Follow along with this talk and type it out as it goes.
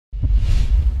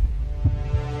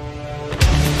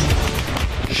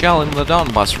Shell in the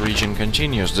Donbas region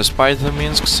continues despite the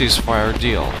Minsk ceasefire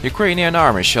deal. Ukrainian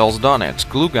army shells Donetsk,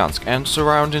 Lugansk and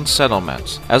surrounding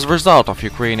settlements. As a result of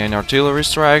Ukrainian artillery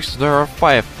strikes, there are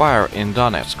 5 fire in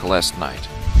Donetsk last night.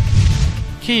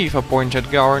 Kyiv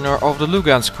appointed governor of the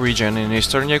Lugansk region in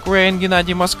eastern Ukraine,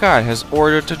 Gennady Moskal, has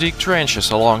ordered to dig trenches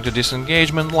along the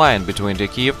disengagement line between the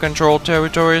Kyiv-controlled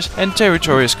territories and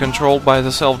territories controlled by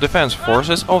the self-defense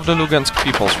forces of the Lugansk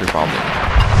People's Republic.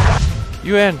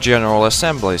 UN General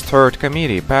Assembly's Third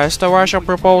Committee passed a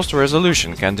Russia-proposed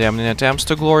resolution condemning attempts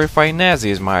to glorify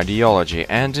Nazism ideology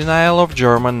and denial of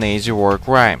German Nazi war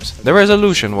crimes. The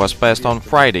resolution was passed on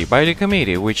Friday by the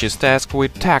committee, which is tasked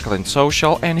with tackling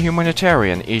social and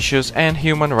humanitarian issues and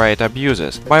human rights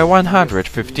abuses, by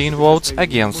 115 votes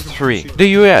against 3. The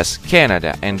US,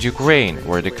 Canada and Ukraine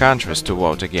were the countries to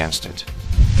vote against it.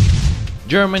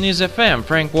 Germany's FM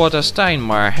Frank-Walter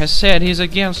Steinmeier has said he's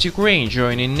against Ukraine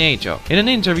joining NATO. In an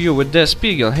interview with Der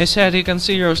Spiegel, he said he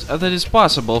considers that it's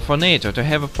possible for NATO to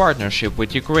have a partnership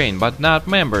with Ukraine, but not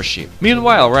membership.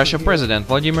 Meanwhile, Russian President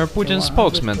Vladimir Putin's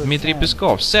spokesman Dmitry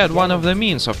Peskov said one of the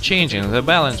means of changing the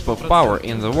balance of power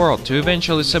in the world to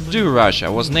eventually subdue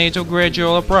Russia was NATO's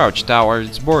gradual approach toward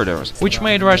its borders, which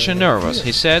made Russia nervous,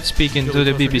 he said, speaking to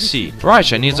the BBC.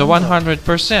 Russia needs a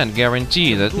 100%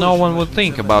 guarantee that no one would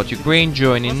think about Ukraine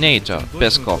joining NATO,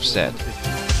 Peskov said.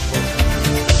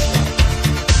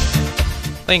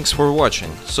 Thanks for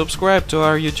watching. Subscribe to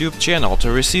our YouTube channel to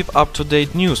receive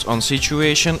up-to-date news on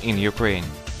situation in Ukraine.